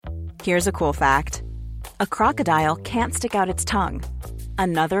Here's a cool fact. A crocodile can't stick out its tongue.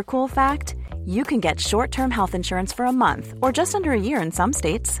 Another cool fact, you can get short-term health insurance for a month or just under a year in some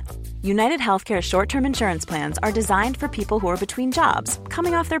states. United Healthcare short-term insurance plans are designed for people who are between jobs,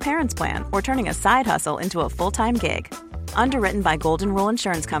 coming off their parents' plan, or turning a side hustle into a full-time gig. Underwritten by Golden Rule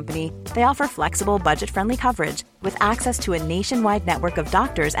Insurance Company, they offer flexible, budget-friendly coverage with access to a nationwide network of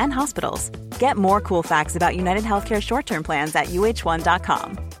doctors and hospitals. Get more cool facts about United Healthcare short-term plans at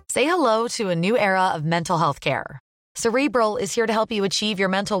uh1.com. Say hello to a new era of mental health care. Cerebral is here to help you achieve your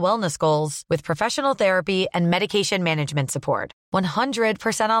mental wellness goals with professional therapy and medication management support.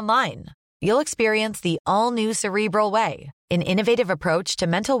 100% online. You'll experience the all-new Cerebral Way, an innovative approach to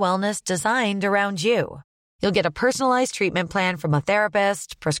mental wellness designed around you. You'll get a personalized treatment plan from a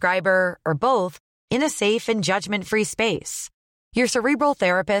therapist, prescriber, or both in a safe and judgment-free space. Your Cerebral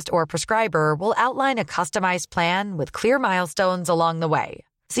therapist or prescriber will outline a customized plan with clear milestones along the way,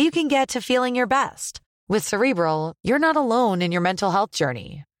 so you can get to feeling your best. With Cerebral, you're not alone in your mental health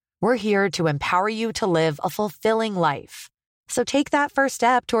journey. We're here to empower you to live a fulfilling life. So take that first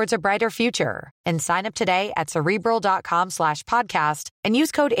step towards a brighter future and sign up today at Cerebral.com/podcast and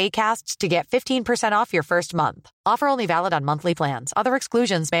use code ACAST to get 15% off your first month. Offer only valid on monthly plans. Other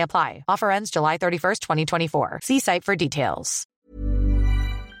exclusions may apply. Offer ends July 31st, 2024. See site for details.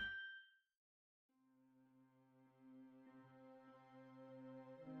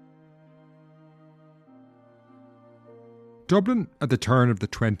 Dublin at the turn of the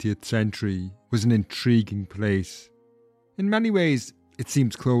 20th century was an intriguing place. In many ways, it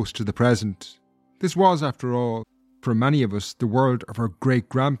seems close to the present. This was, after all, for many of us, the world of our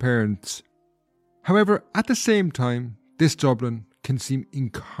great-grandparents. However, at the same time, this Dublin can seem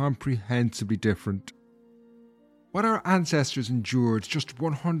incomprehensibly different. What our ancestors endured just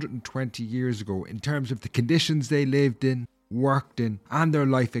 120 years ago in terms of the conditions they lived in, worked in, and their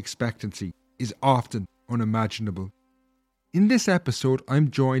life expectancy is often unimaginable. In this episode,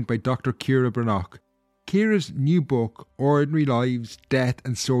 I'm joined by Dr. Ciara Breathnach. Ciara's new book, Ordinary Lives, Death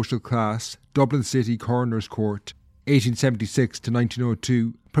and Social Class, Dublin City Coroner's Court, 1876 to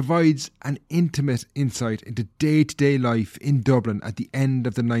 1902, provides an intimate insight into day-to-day life in Dublin at the end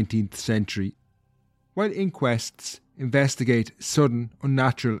of the 19th century. While inquests investigate sudden,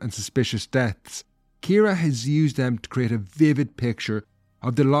 unnatural and suspicious deaths, Ciara has used them to create a vivid picture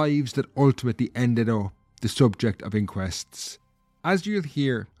of the lives that ultimately ended up the subject of inquests. As you'll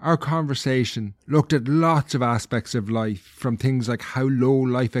hear, our conversation looked at lots of aspects of life, from things like how low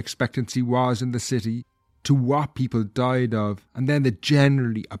life expectancy was in the city, to what people died of, and then the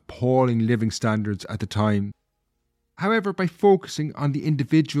generally appalling living standards at the time. However, by focusing on the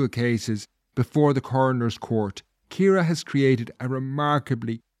individual cases before the coroner's court, Ciara has created a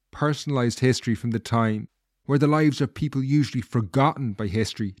remarkably personalised history from the time, where the lives of people usually forgotten by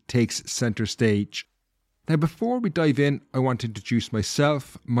history takes centre stage. Now, before we dive in, I want to introduce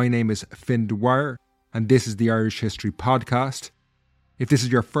myself. My name is Finn Dwyer, and this is the Irish History Podcast. If this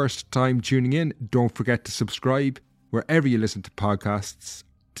is your first time tuning in, don't forget to subscribe wherever you listen to podcasts.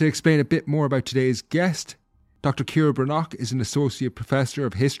 To explain a bit more about today's guest, Dr. Ciara Breathnach is an Associate Professor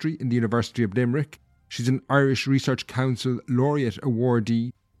of History in the University of Limerick. She's an Irish Research Council Laureate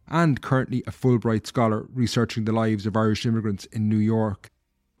awardee and currently a Fulbright Scholar researching the lives of Irish immigrants in New York.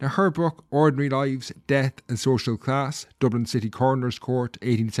 Now, her book, Ordinary Lives, Death and Social Class, Dublin City Coroner's Court,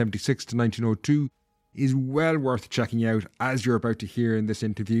 1876 to 1902, is well worth checking out, as you're about to hear in this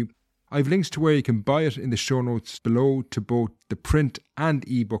interview. I've links to where you can buy it in the show notes below to both the print and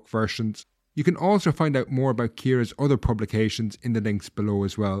ebook versions. You can also find out more about Ciara's other publications in the links below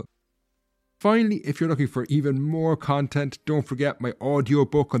as well. Finally, if you're looking for even more content, don't forget my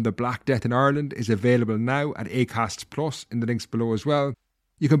audiobook on the Black Death in Ireland is available now at Acast Plus in the links below as well.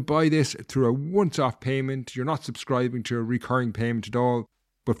 You can buy this through a once-off payment. You're not subscribing to a recurring payment at all.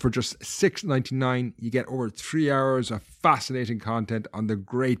 But for just $6.99, you get over 3 hours of fascinating content on the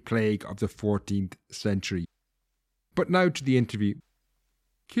Great Plague of the 14th century. But now to the interview.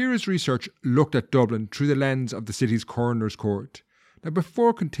 Ciara's research looked at Dublin through the lens of the city's coroner's court. Now,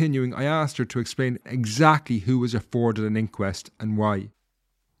 before continuing, I asked her to explain exactly who was afforded an inquest and why.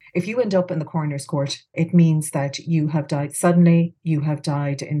 If you end up in the coroner's court, it means that you have died suddenly, you have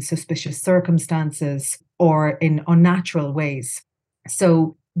died in suspicious circumstances or in unnatural ways.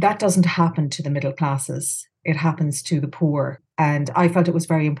 So that doesn't happen to the middle classes. It happens to the poor. And I felt it was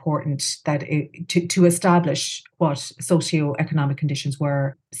very important that to establish what socioeconomic conditions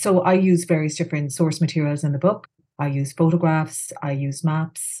were. So I use various different source materials in the book. I use photographs, I use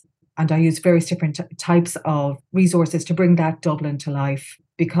maps, and I use various different types of resources to bring that Dublin to life,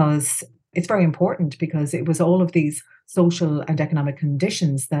 because it's very important, because it was all of these social and economic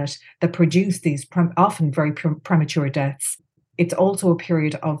conditions that produce these often very premature deaths. It's also a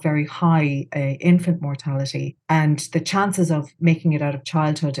period of very high infant mortality, and the chances of making it out of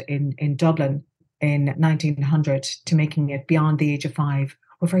childhood in Dublin in 1900 to making it beyond the age of 5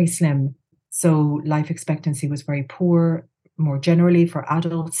 were very slim. So life expectancy was very poor, more generally for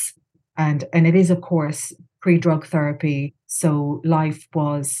adults. And it is, of course, pre-drug therapy. So life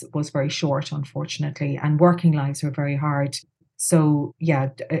was very short, unfortunately, and working lives were very hard. So, yeah,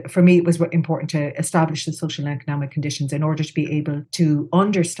 for me, it was important to establish the social and economic conditions in order to be able to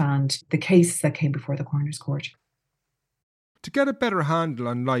understand the cases that came before the Coroner's Court. To get a better handle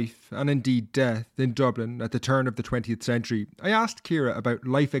on life and indeed death in Dublin at the turn of the 20th century, I asked Ciara about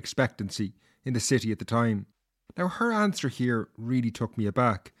life expectancy in the city at the time. Now, her answer here really took me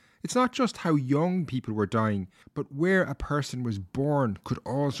aback. It's not just how young people were dying, but where a person was born could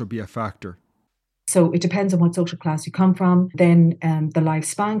also be a factor. So it depends on what social class you come from. Then the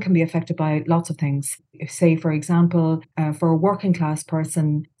lifespan can be affected by lots of things. Say, for example, for a working class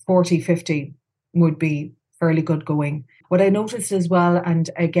person, 40, 50 would be fairly good going. What I noticed as well, and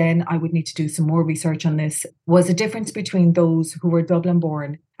again, I would need to do some more research on this, was a difference between those who were Dublin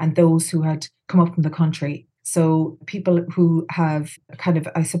born and those who had come up from the country. So people who have kind of,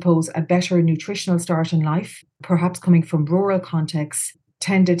 I suppose, a better nutritional start in life, perhaps coming from rural contexts,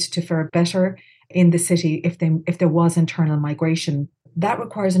 tended to fare better in the city if there was internal migration. That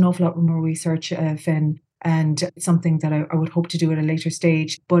requires an awful lot more research, Finn, and something that I would hope to do at a later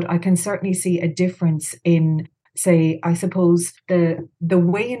stage. But I can certainly see a difference in, say, I suppose, the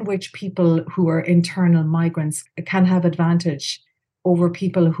way in which people who are internal migrants can have advantage over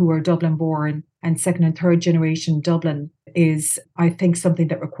people who are Dublin born and second and third generation Dublin is, I think, something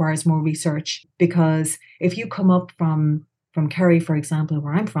that requires more research. Because if you come up from Kerry, for example,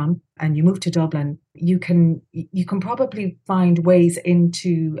 where I'm from, and you move to Dublin, you can probably find ways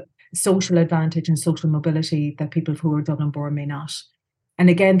into social advantage and social mobility that people who are Dublin born may not. And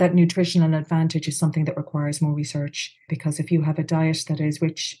again, that nutritional advantage is something that requires more research, because if you have a diet that is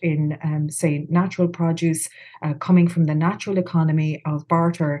rich in, say, natural produce, coming from the natural economy of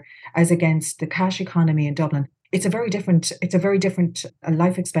barter as against the cash economy in Dublin, it's a very different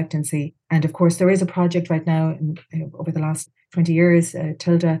life expectancy. And of course, there is a project right now over the last 20 years,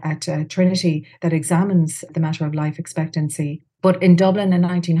 Tilda, at Trinity, that examines the matter of life expectancy. But in Dublin in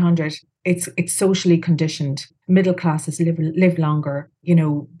 1900, it's socially conditioned. Middle classes live longer,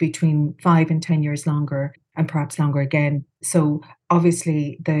 between 5 and 10 years longer, and perhaps longer again. So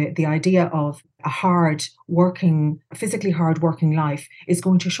obviously the idea of a physically hard working life is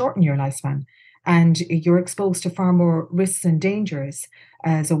going to shorten your lifespan. And you're exposed to far more risks and dangers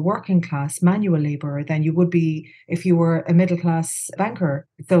as a working class manual labourer than you would be if you were a middle class banker.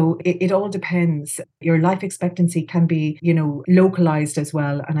 So it all depends. Your life expectancy can be, localised as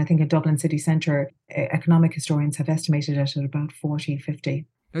well. And I think in Dublin city centre, economic historians have estimated it at about 40, 50.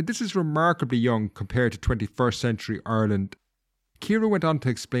 Now, this is remarkably young compared to 21st century Ireland. Ciara went on to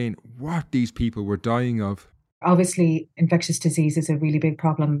explain what these people were dying of. Obviously, infectious disease is a really big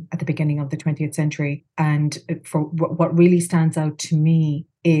problem at the beginning of the 20th century. And for what really stands out to me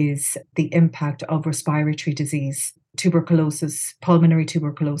is the impact of respiratory disease. Tuberculosis, pulmonary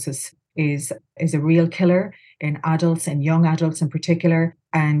tuberculosis is a real killer in adults and young adults in particular.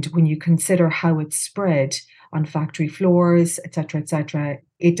 And when you consider how it's spread on factory floors, et cetera,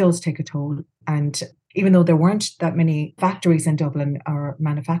 it does take a toll. And even though there weren't that many factories in Dublin or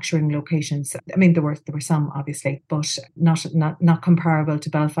manufacturing locations, I mean, there were some, obviously, but not comparable to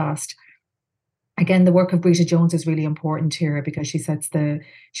Belfast. Again, the work of Brita Jones is really important here because she sets the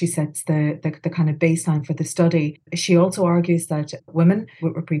kind of baseline for the study. She also argues that women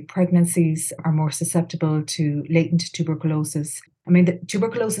with repeat pregnancies are more susceptible to latent tuberculosis. I mean, the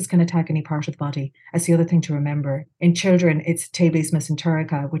tuberculosis can attack any part of the body. That's the other thing to remember. In children, it's tabes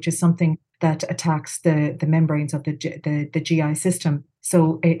mesenterica, which is something that attacks the membranes of the GI system.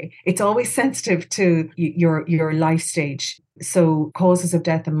 So it's always sensitive to your life stage. So causes of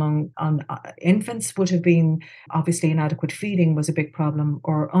death among infants would have been, obviously, inadequate feeding was a big problem,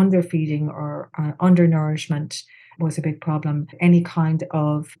 or underfeeding or undernourishment was a big problem. Any kind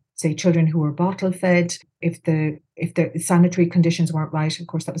of, say, children who were bottle fed, if the sanitary conditions weren't right, of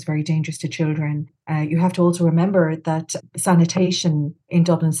course, that was very dangerous to children. You have to also remember that sanitation in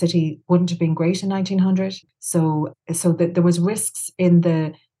Dublin City wouldn't have been great in 1900. So that there was risks in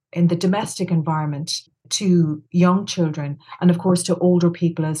the domestic environment to young children, and of course to older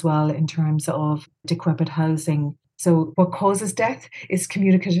people as well, in terms of decrepit housing. So what causes death is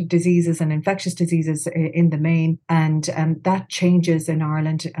communicative diseases and infectious diseases in the main. And that changes in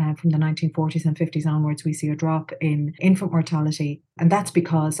Ireland from the 1940s and 50s onwards. We see a drop in infant mortality. And that's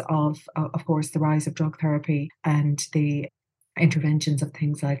because of course, the rise of drug therapy and the interventions of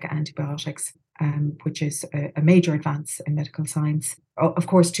things like antibiotics, which is a major advance in medical science. Of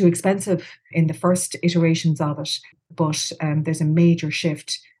course, too expensive in the first iterations of it, but there's a major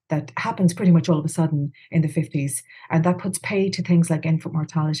shift that happens pretty much all of a sudden in the 50s. And that puts pay to things like infant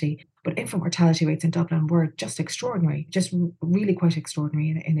mortality. But infant mortality rates in Dublin were just extraordinary, just really quite extraordinary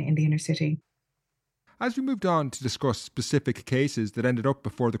in the inner city. As we moved on to discuss specific cases that ended up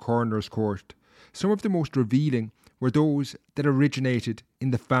before the coroner's court, some of the most revealing were those that originated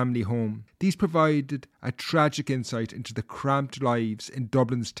in the family home. These provided a tragic insight into the cramped lives in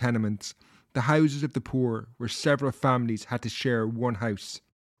Dublin's tenements, the houses of the poor, where several families had to share one house.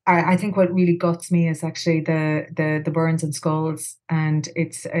 I think what really guts me is actually the burns and skulls, and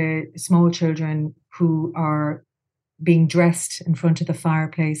it's small children who are being dressed in front of the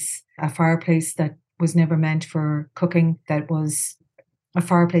fireplace, a fireplace that was never meant for cooking, that was a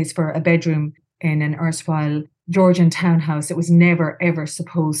fireplace for a bedroom in an erstwhile Georgian townhouse. It was never ever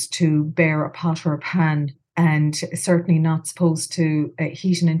supposed to bear a pot or a pan, and certainly not supposed to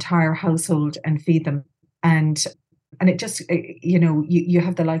heat an entire household and feed them. And it just, you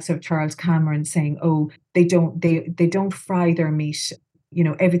have the likes of Charles Cameron saying, "Oh, they don't fry their meat.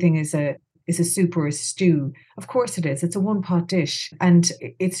 Everything is a soup or a stew." Of course it is. It's a one-pot dish, and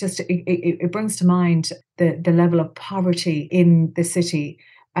it's just it brings to mind the level of poverty in the city,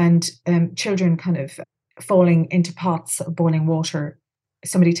 and children kind of falling into pots of boiling water.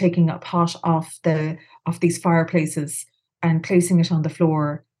 Somebody taking a pot off these fireplaces and placing it on the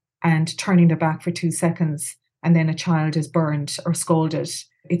floor and turning their back for 2 seconds. And then a child is burned or scalded.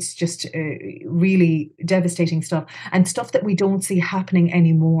 It's just really devastating stuff, and stuff that we don't see happening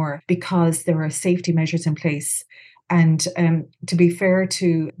anymore because there are safety measures in place. And to be fair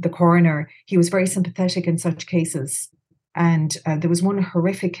to the coroner, he was very sympathetic in such cases. And there was one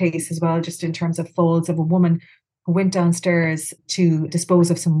horrific case as well, just in terms of falls, of a woman who went downstairs to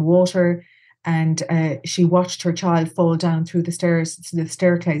dispose of some water, and she watched her child fall down through the stairs to the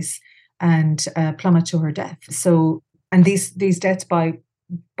staircase and plummet to her death. So, and these deaths by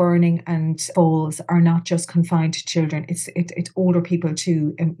burning and falls are not just confined to children. It's older people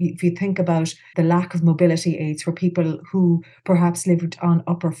too. And if you think about the lack of mobility aids for people who perhaps lived on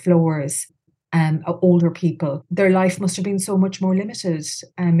upper floors, older people, their life must have been so much more limited.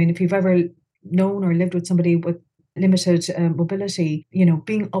 I mean, if you've ever known or lived with somebody with limited mobility,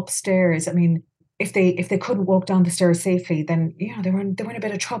 being upstairs, I mean, if they couldn't walk down the stairs safely, then they were in a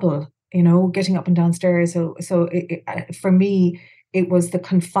bit of trouble, getting up and downstairs. So for me, it was the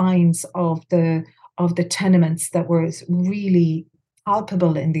confines of the tenements that was really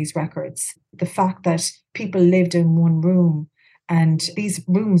palpable in these records. The fact that people lived in one room, and these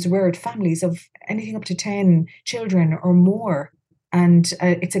rooms were families of anything up to 10 children or more. And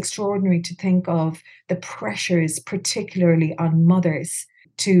it's extraordinary to think of the pressures, particularly on mothers,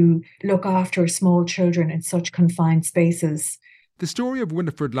 to look after small children in such confined spaces. The story of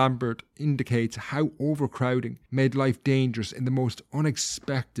Winifred Lambert indicates how overcrowding made life dangerous in the most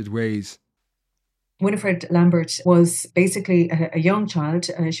unexpected ways. Winifred Lambert was basically a young child.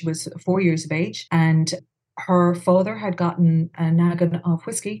 She was 4 years of age, and her father had gotten a naggin of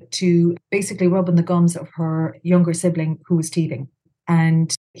whiskey to basically rub in the gums of her younger sibling who was teething.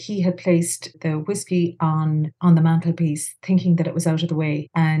 And he had placed the whiskey on the mantelpiece, thinking that it was out of the way.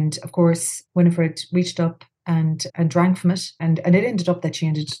 And of course, Winifred reached up and drank from it, and it ended up that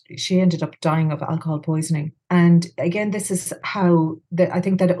she ended up dying of alcohol poisoning. And again, this is how I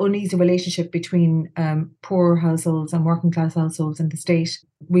think that uneasy relationship between poor households and working class households in the state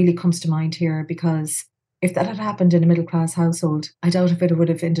really comes to mind here, because if that had happened in a middle class household, I doubt if it would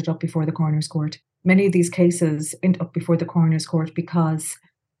have ended up before the coroner's court. Many of these cases end up before the coroner's court because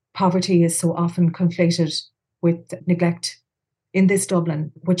poverty is so often conflated with neglect in this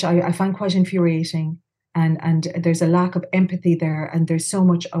Dublin, which I find quite infuriating. And there's a lack of empathy there, and there's so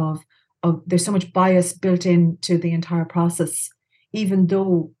much there's so much bias built into the entire process, even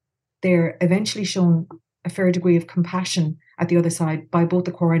though they're eventually shown a fair degree of compassion at the other side by both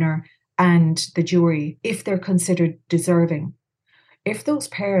the coroner and the jury, if they're considered deserving. If those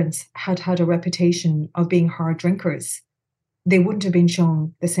parents had a reputation of being hard drinkers, they wouldn't have been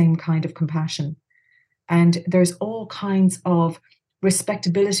shown the same kind of compassion. And there's all kinds of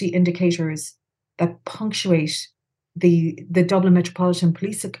respectability indicators that punctuate the Dublin Metropolitan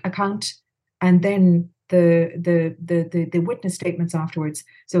Police account, and then the witness statements afterwards.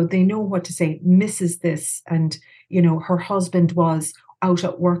 So they know what to say. Mrs. This, and her husband was out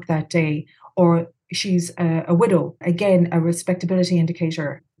at work that day, or she's a widow. Again, a respectability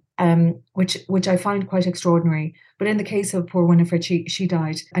indicator, which I find quite extraordinary. But in the case of poor Winifred, she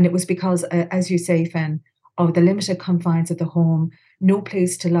died. And it was because, as you say, Fen, of the limited confines of the home, no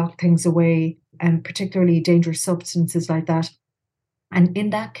place to lock things away, and particularly dangerous substances like that. And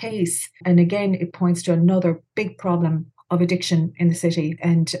in that case, and again, it points to another big problem of addiction in the city.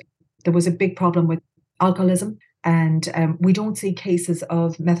 And there was a big problem with alcoholism. And we don't see cases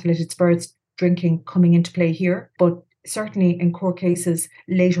of methylated spirits drinking coming into play here. But certainly in court cases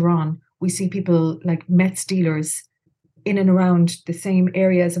later on, we see people like meth dealers in and around the same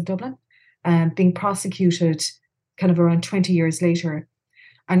areas of Dublin being prosecuted kind of around 20 years later.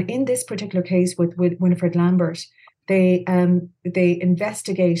 And in this particular case with Winifred Lambert, they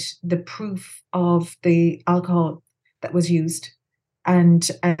investigate the proof of the alcohol that was used. And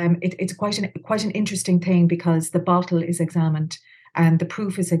it's quite an interesting thing, because the bottle is examined and the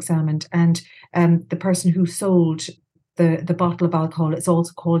proof is examined, and the person who sold the bottle of alcohol is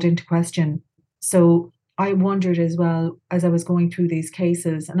also called into question. So I wondered as well, as I was going through these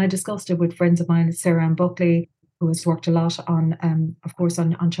cases, and I discussed it with friends of mine, Sarah Ann Buckley, who has worked a lot on, of course,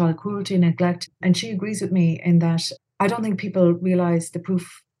 on child cruelty and neglect. And she agrees with me in that I don't think people realise the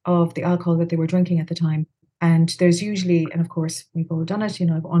proof of the alcohol that they were drinking at the time. And there's usually, and of course, we've all done it,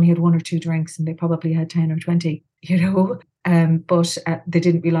 I've only had 1 or 2 drinks and they probably had 10 or 20, but they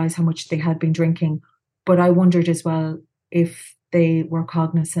didn't realise how much they had been drinking. But I wondered as well if they were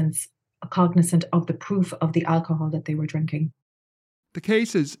cognizant of the proof of the alcohol that they were drinking. The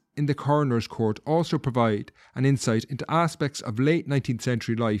cases in the coroner's court also provide an insight into aspects of late 19th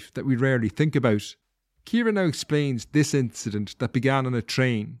century life that we rarely think about. Ciara now explains this incident that began on a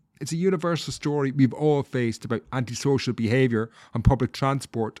train. It's a universal story we've all faced about antisocial behaviour on public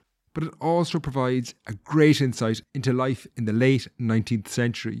transport, but it also provides a great insight into life in the late 19th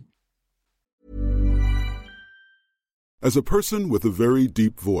century. As a person with a very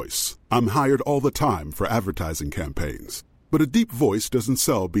deep voice, I'm hired all the time for advertising campaigns. But a deep voice doesn't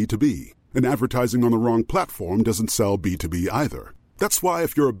sell B2B, and advertising on the wrong platform doesn't sell B2B either. That's why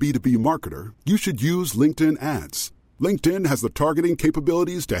if you're a B2B marketer, you should use LinkedIn ads. LinkedIn has the targeting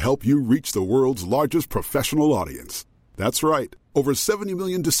capabilities to help you reach the world's largest professional audience. That's right, over 70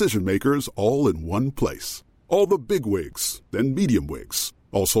 million decision makers all in one place. All the big wigs, then medium wigs,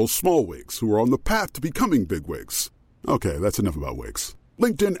 also small wigs who are on the path to becoming big wigs. Okay, that's enough about wigs.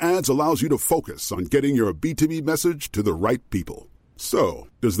 LinkedIn ads allows you to focus on getting your B2B message to the right people. So,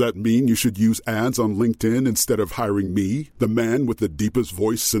 does that mean you should use ads on LinkedIn instead of hiring me, the man with the deepest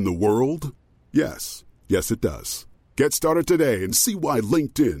voice in the world? Yes. Yes, it does. Get started today and see why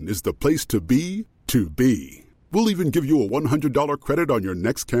LinkedIn is the place to be to be. We'll even give you a $100 credit on your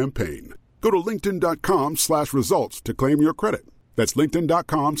next campaign. Go to linkedin.com/results to claim your credit. That's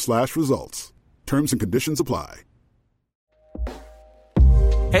linkedin.com/results. Terms and conditions apply.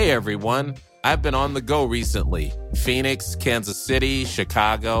 Hey everyone, I've been on the go recently. Phoenix, Kansas City,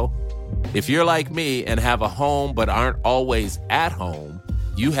 Chicago. If you're like me and have a home but aren't always at home,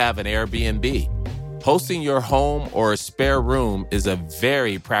 you have an Airbnb. Hosting your home or a spare room is a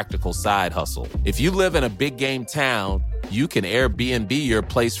very practical side hustle. If you live in a big game town, you can Airbnb your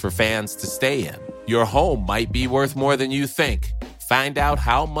place for fans to stay in. Your home might be worth more than you think. Find out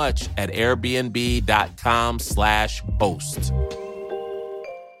how much at airbnb.com/host.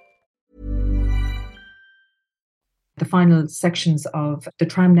 The final sections of the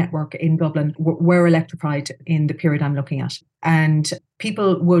tram network in Dublin were electrified in the period I'm looking at. And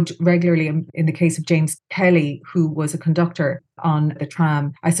people would regularly, in the case of James Kelly, who was a conductor on the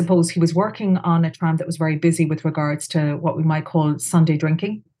tram, I suppose he was working on a tram that was very busy with regards to what we might call Sunday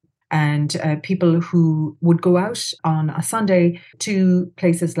drinking. And people who would go out on a Sunday to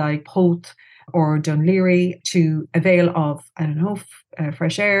places like Howth or Dún Laoghaire to avail of,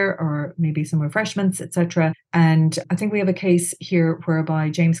 fresh air or maybe some refreshments, etc. And I think we have a case here whereby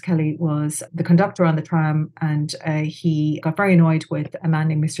James Kelly was the conductor on the tram, and he got very annoyed with a man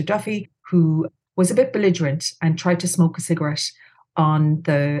named Mr. Duffy, who was a bit belligerent and tried to smoke a cigarette on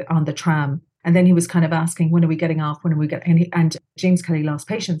the tram. And then he was kind of asking, when are we getting off? When are we getting? And James Kelly lost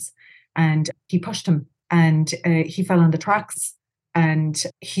patience and he pushed him and he fell on the tracks and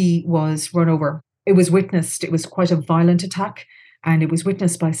he was run over. It was witnessed. It was quite a violent attack and it was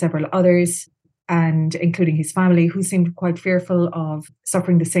witnessed by several others, and including his family, who seemed quite fearful of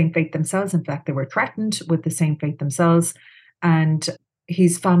suffering the same fate themselves. In fact, they were threatened with the same fate themselves. And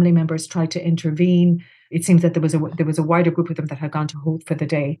his family members tried to intervene. It seems that there was a wider group of them that had gone to Howth for the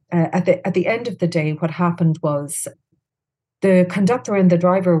day. At the end of the day, what happened was The conductor and the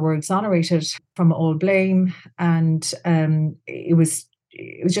driver were exonerated from all blame, and it was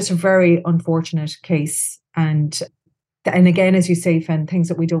just a very unfortunate case. And again, as you say, Fen, things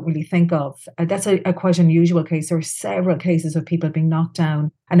that we don't really think of. That's a quite unusual case. There are several cases of people being knocked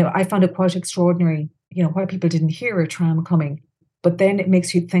down, and I found it quite extraordinary. Why people didn't hear a tram coming. But then it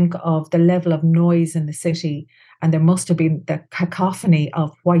makes you think of the level of noise in the city, and there must have been the cacophony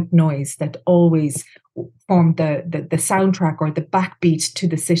of white noise that always formed the soundtrack or the backbeat to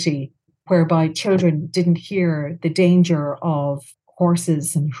the city, whereby children didn't hear the danger of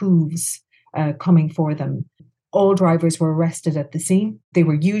horses and hooves coming for them. All drivers were arrested at the scene. They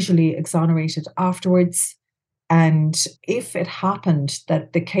were usually exonerated afterwards. And if it happened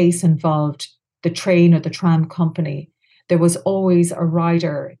that the case involved the train or the tram company, there was always a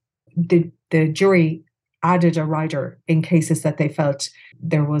rider. The jury added a rider in cases that they felt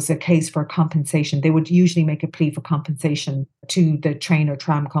there was a case for compensation. They would usually make a plea for compensation to the train or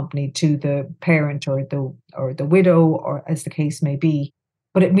tram company, to the parent or the widow, or as the case may be.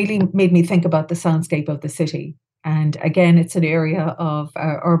 But it really made me think about the soundscape of the city. And again, it's an area of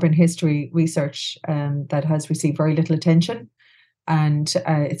urban history research that has received very little attention. And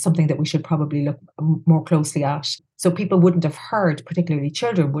it's something that we should probably look more closely at. So people wouldn't have heard, particularly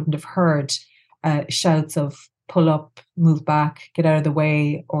children, wouldn't have heard shouts of pull up, move back, get out of the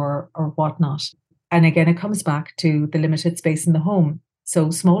way, or whatnot. And again, it comes back to the limited space in the home. So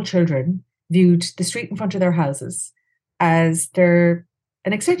small children viewed the street in front of their houses as an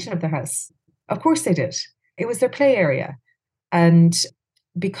extension of their house. Of course they did. It was their play area. And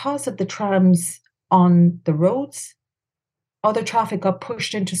because of the trams on the roads, other traffic got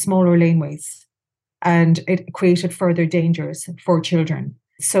pushed into smaller laneways, and it created further dangers for children.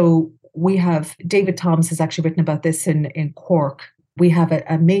 So we have, David Thoms has actually written about this in Cork. We have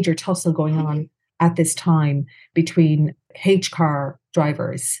a major tussle going on at this time between H-car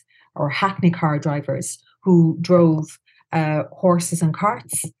drivers or hackney car drivers who drove horses and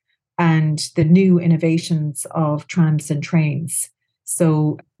carts, and the new innovations of trams and trains.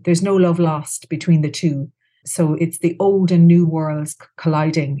 So there's no love lost between the two. So it's the old and new worlds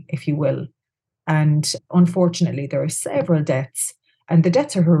colliding, if you will. And unfortunately, there are several deaths. And the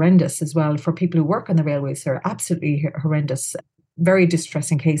deaths are horrendous as well for people who work on the railways. They're absolutely horrendous. Very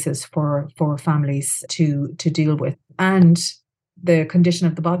distressing cases for families to deal with. And the condition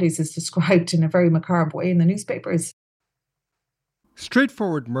of the bodies is described in a very macabre way in the newspapers.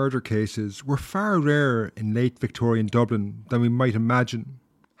 Straightforward murder cases were far rarer in late Victorian Dublin than we might imagine.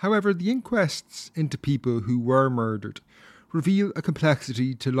 However, the inquests into people who were murdered reveal a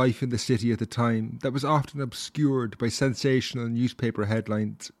complexity to life in the city at the time that was often obscured by sensational newspaper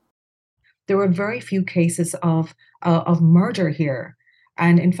headlines. There were very few cases of murder here,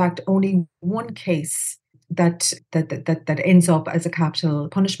 and in fact, only one case that ends up as a capital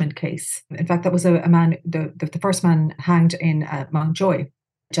punishment case. In fact, that was a man, the first man hanged in Mountjoy,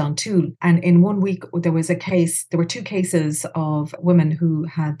 John Toole. And in 1 week, there were two cases of women who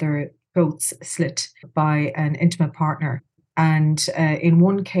had their throats slit by an intimate partner. And in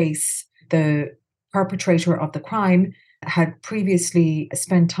one case, the perpetrator of the crime had previously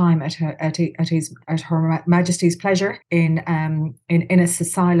spent time at Her Majesty's pleasure in Innis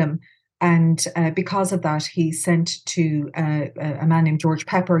Asylum. And because of that, he sent to a man named George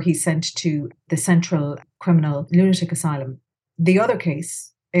Pepper, he sent to the Central Criminal Lunatic Asylum. The other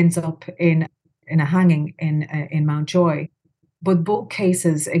case ends up in a hanging in Mountjoy. But both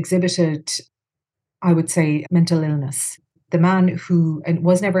cases exhibited, I would say, mental illness. The man who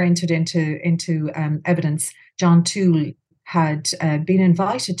was never entered into evidence, John Toole, had been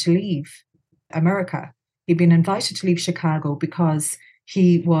invited to leave America. He'd been invited to leave Chicago because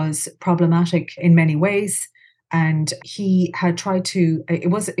he was problematic in many ways, and he had tried to. It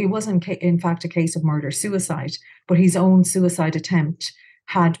wasn't in fact a case of murder-suicide, but his own suicide attempt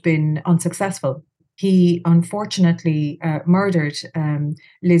had been unsuccessful. He unfortunately murdered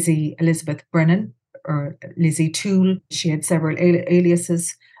Lizzie Elizabeth Brennan, or Lizzie Toole. She had several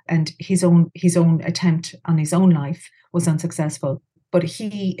aliases, and his own attempt on his own life was unsuccessful. But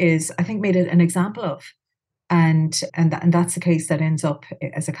he is, I think, made it an example of. And that's the case that ends up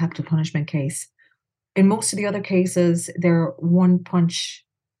as a capital punishment case. In most of the other cases, they're one-punch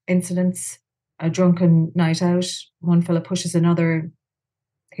incidents, a drunken night out, one fella pushes another,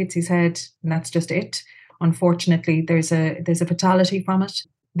 hits his head, and that's just it. Unfortunately, there's a fatality from it.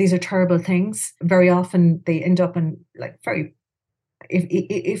 These are terrible things. Very often they end up in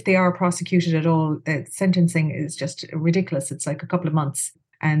if they are prosecuted at all, the sentencing is just ridiculous. It's like a couple of months.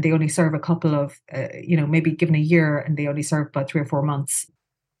 And they only serve a couple of, maybe given a year, and they only serve about 3 or 4 months.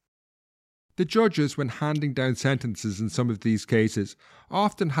 The judges, when handing down sentences in some of these cases,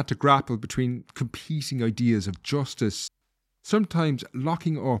 often had to grapple between competing ideas of justice. Sometimes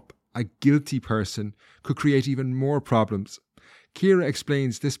locking up a guilty person could create even more problems. Ciara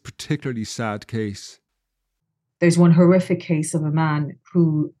explains this particularly sad case. There's one horrific case of a man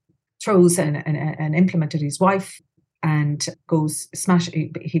who throws an implement at his wife and goes smash.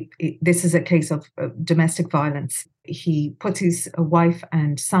 This is a case of domestic violence. He puts his wife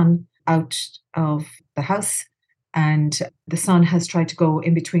and son out of the house, and the son has tried to go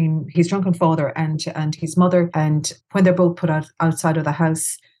in between his drunken father and his mother. And when they're both put outside of the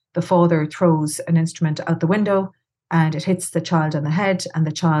house, the father throws an instrument out the window and it hits the child on the head, and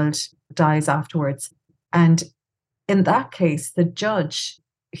the child dies afterwards. And in that case, the judge,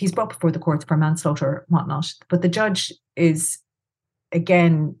 he's brought before the courts for manslaughter, whatnot, but the judge is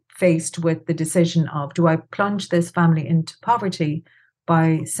again faced with the decision of, do I plunge this family into poverty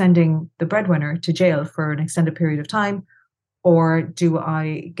by sending the breadwinner to jail for an extended period of time, or do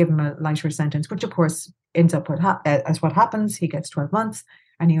I give him a lighter sentence, which of course ends up as what happens. He gets 12 months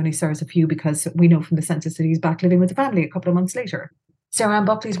and he only serves a few because we know from the census that he's back living with the family a couple of months later. Sarah Ann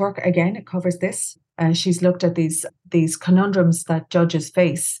Buckley's work, again, it covers this. She's looked at these conundrums that judges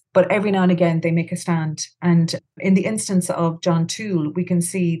face, but every now and again they make a stand. And in the instance of John Toole, we can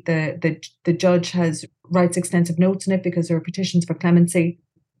see the judge writes extensive notes in it because there are petitions for clemency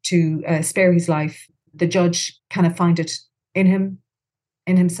to spare his life. The judge kind of find it in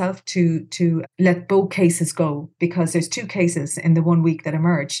himself to let both cases go, because there's two cases in the 1 week that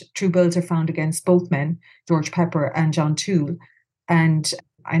emerge. True bills are found against both men, George Pepper and John Toole.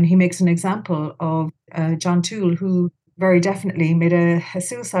 And he makes an example of John Toole, who very definitely made a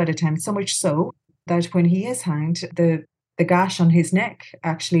suicide attempt, so much so that when he is hanged, the gash on his neck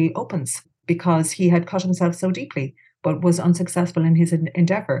actually opens because he had cut himself so deeply, but was unsuccessful in his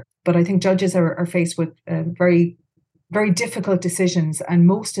endeavour. But I think judges are faced with very, very difficult decisions, and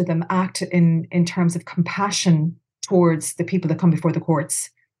most of them act in terms of compassion towards the people that come before the courts.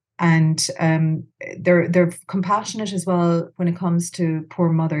 And they're compassionate as well when it comes to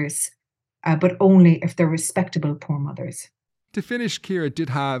poor mothers, but only if they're respectable poor mothers. To finish, Ciara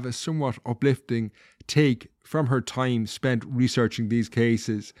did have a somewhat uplifting take from her time spent researching these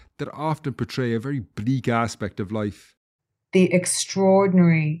cases that often portray a very bleak aspect of life. The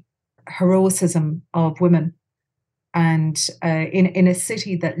extraordinary heroism of women, and in a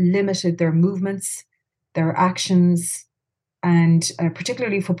city that limited their movements, their actions, and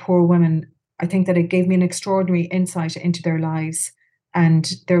particularly for poor women, I think that it gave me an extraordinary insight into their lives.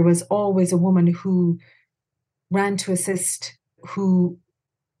 And there was always a woman who ran to assist, who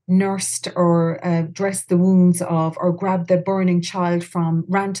nursed or dressed the wounds of, or grabbed the burning child from,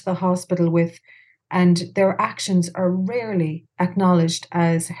 ran to the hospital with, and their actions are rarely acknowledged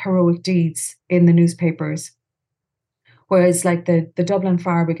as heroic deeds in the newspapers. Whereas like the Dublin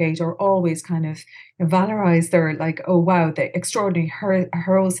Fire Brigade are always kind of valorised. They're like, oh wow, the extraordinary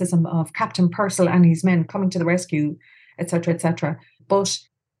heroism of Captain Purcell and his men coming to the rescue, etc., etc. But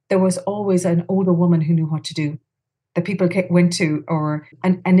there was always an older woman who knew what to do, that people went to,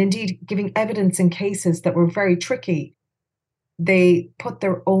 and indeed giving evidence in cases that were very tricky. They put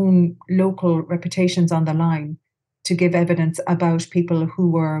their own local reputations on the line to give evidence about people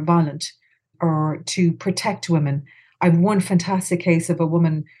who were violent or to protect women. I've one fantastic case of a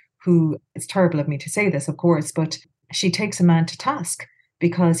woman who, it's terrible of me to say this, of course, but she takes a man to task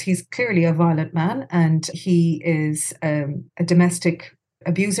because he's clearly a violent man and he is a domestic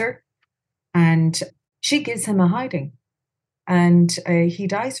abuser, and she gives him a hiding, and he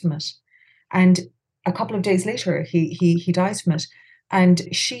dies from it. And a couple of days later, he dies from it. And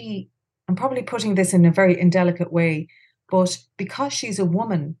I'm probably putting this in a very indelicate way, but because she's a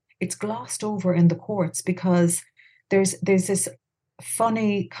woman, it's glossed over in the courts because there's this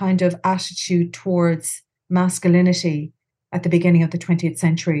funny kind of attitude towards masculinity at the beginning of the 20th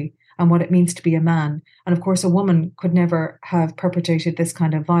century and what it means to be a man. And of course, a woman could never have perpetrated this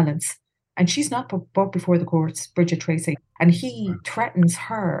kind of violence. And she's not brought before the courts, Bridget Tracy. And he threatens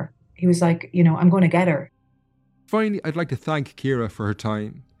her. He was like, I'm going to get her. Finally, I'd like to thank Ciara for her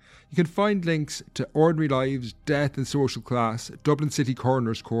time. You can find links to Ordinary Lives, Death and Social Class, Dublin City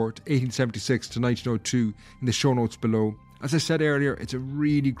Coroner's Court, 1876 to 1902 in the show notes below. As I said earlier, it's a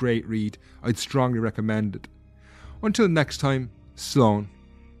really great read. I'd strongly recommend it. Until next time, Slán.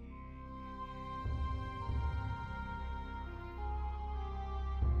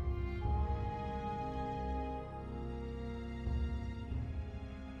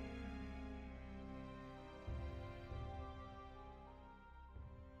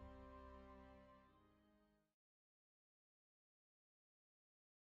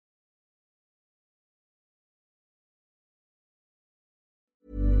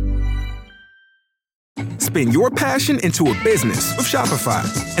 spin your passion into a business with Shopify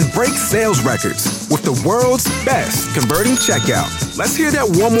and break sales records with the world's best converting checkout. Let's hear that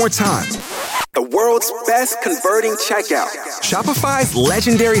one more time. The world's best converting checkout. Shopify's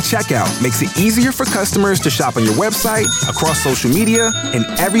legendary checkout makes it easier for customers to shop on your website, across social media, and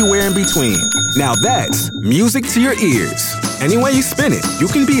everywhere in between. Now that's music to your ears. Any way you spin it, you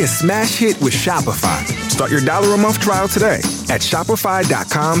can be a smash hit with Shopify. Start your $1 a month trial today at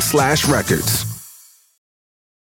shopify.com/records.